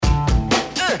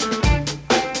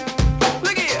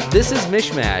This is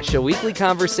MichMash, a weekly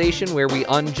conversation where we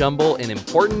unjumble an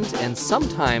important and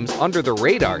sometimes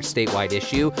under-the-radar statewide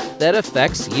issue that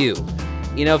affects you.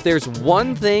 You know, if there's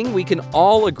one thing we can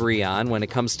all agree on when it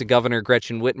comes to Governor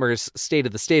Gretchen Whitmer's State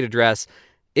of the State address,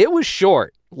 it was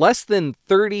short, less than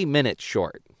 30 minutes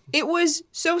short. It was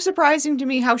so surprising to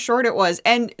me how short it was.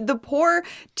 And the poor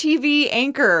TV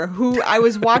anchor who I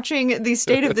was watching the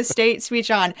State of the State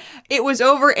speech on, it was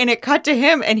over and it cut to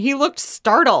him and he looked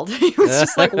startled. He was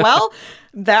just like, well,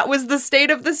 that was the State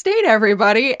of the State,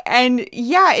 everybody. And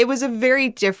yeah, it was a very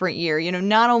different year. You know,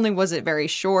 not only was it very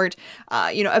short,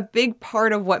 a big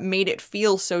part of what made it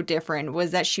feel so different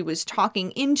was that she was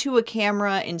talking into a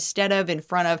camera instead of in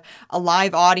front of a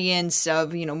live audience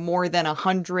of, more than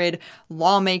 100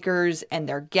 lawmakers and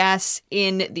their guests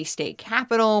in the state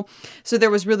capitol. So there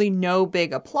was really no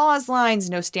big applause lines,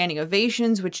 no standing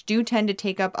ovations, which do tend to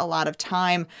take up a lot of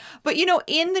time. But,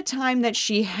 in the time that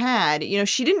she had,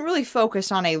 she didn't really focus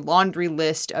on a laundry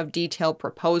list of detailed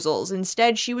proposals.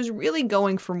 Instead, she was really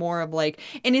going for more of like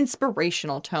an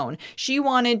inspirational tone. She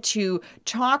wanted to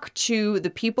talk to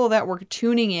the people that were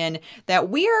tuning in that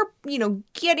we are,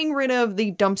 getting rid of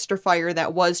the dumpster fire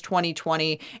that was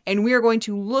 2020, and we are going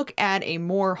to look at a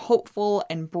more hopeful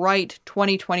and bright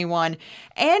 2021.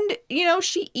 And,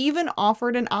 she even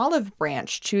offered an olive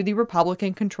branch to the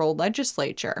Republican-controlled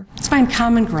legislature. Let's find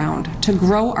common ground to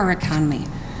grow our economy,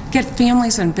 get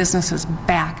families and businesses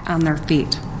back on their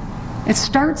feet. It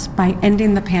starts by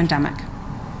ending the pandemic.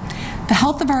 The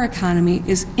health of our economy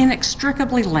is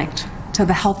inextricably linked to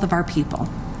the health of our people.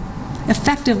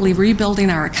 Effectively rebuilding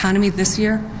our economy this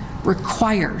year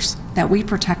requires that we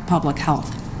protect public health.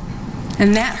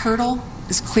 And that hurdle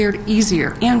is cleared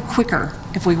easier and quicker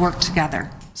if we work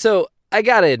together. So I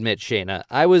gotta admit, Cheyna,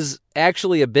 I was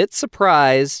actually a bit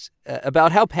surprised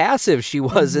about how passive she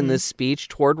was in this speech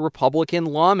toward Republican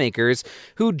lawmakers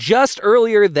who just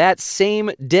earlier that same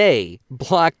day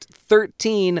blocked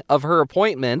 13 of her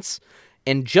appointments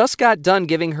and just got done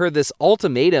giving her this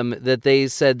ultimatum that they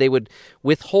said they would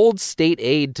withhold state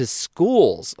aid to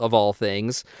schools, of all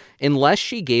things, unless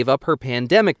she gave up her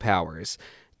pandemic powers.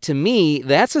 To me,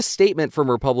 that's a statement from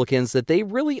Republicans that they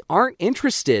really aren't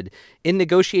interested in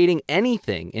negotiating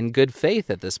anything in good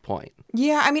faith at this point.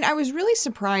 Yeah, I was really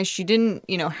surprised she didn't,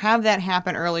 have that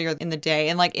happen earlier in the day.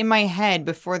 And in my head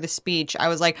before the speech, I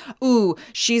was like, ooh,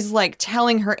 she's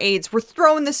telling her aides, we're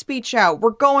throwing the speech out. We're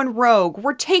going rogue.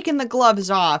 We're taking the gloves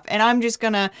off. And I'm just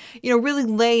going to, really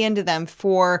lay into them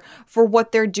for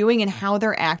what they're doing and how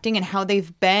they're acting and how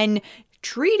they've been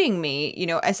treating me,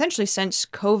 essentially since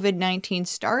COVID-19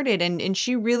 started. And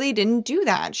she really didn't do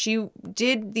that. She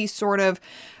did the sort of,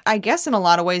 I guess in a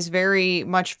lot of ways, very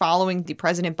much following the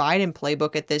President Biden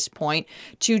playbook at this point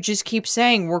to just keep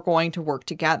saying we're going to work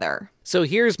together. So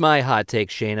here's my hot take,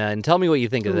 Cheyna, and tell me what you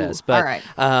think of this. But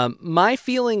all right. My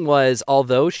feeling was,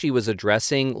 although she was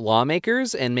addressing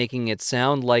lawmakers and making it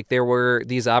sound like there were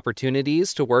these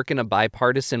opportunities to work in a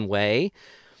bipartisan way,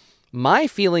 my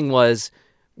feeling was,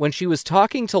 when she was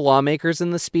talking to lawmakers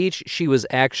in the speech, she was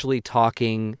actually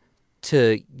talking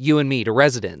to you and me, to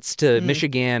residents, to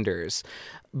Michiganders,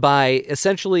 by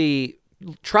essentially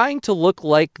trying to look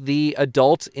like the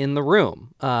adult in the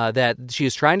room, that she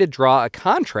was trying to draw a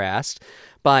contrast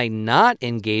by not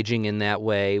engaging in that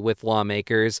way with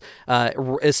lawmakers,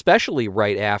 especially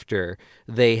right after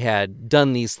they had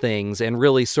done these things and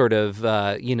really sort of,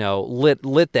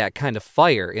 lit that kind of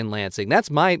fire in Lansing. That's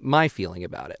my feeling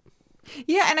about it.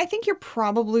 Yeah, and I think you're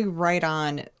probably right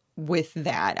on with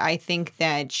that. I think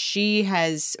that she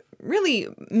has really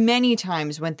many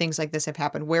times when things like this have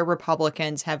happened, where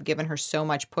Republicans have given her so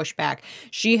much pushback,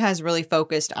 she has really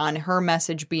focused on her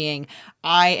message being,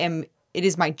 it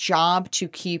is my job to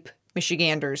keep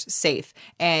Michiganders safe.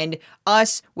 And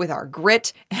us, with our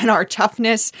grit and our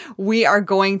toughness, we are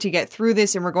going to get through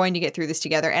this, and we're going to get through this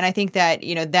together. And I think that,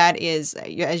 that is,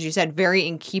 as you said, very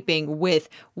in keeping with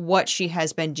what she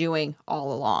has been doing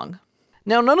all along.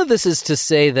 Now, none of this is to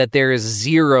say that there is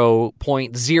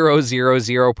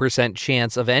 0.000%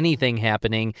 chance of anything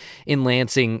happening in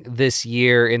Lansing this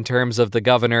year in terms of the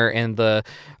governor and the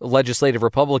legislative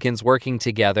Republicans working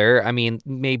together. I mean,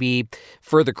 maybe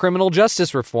for the criminal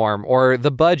justice reform or the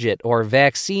budget or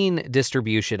vaccine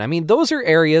distribution. I mean, those are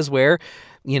areas where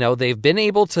they've been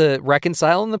able to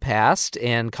reconcile in the past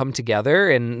and come together,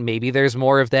 and maybe there's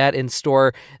more of that in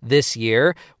store this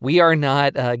year. We are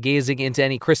not gazing into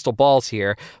any crystal balls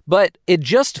here, but it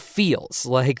just feels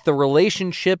like the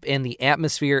relationship and the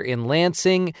atmosphere in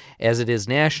Lansing, as it is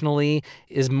nationally,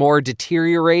 is more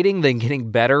deteriorating than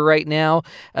getting better right now.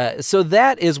 So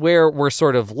that is where we're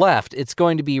sort of left. It's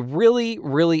going to be really,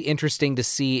 really interesting to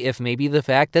see if maybe the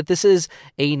fact that this is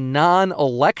a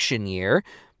non-election year,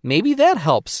 maybe that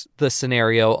helps the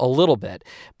scenario a little bit.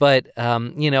 But,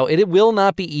 it will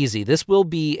not be easy. This will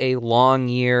be a long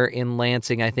year in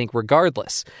Lansing, I think,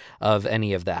 regardless of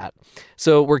any of that.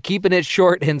 So we're keeping it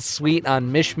short and sweet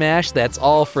on MichMash. That's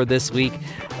all for this week.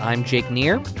 I'm Jake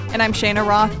Neher. And I'm Cheyna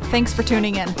Roth. Thanks for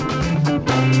tuning in.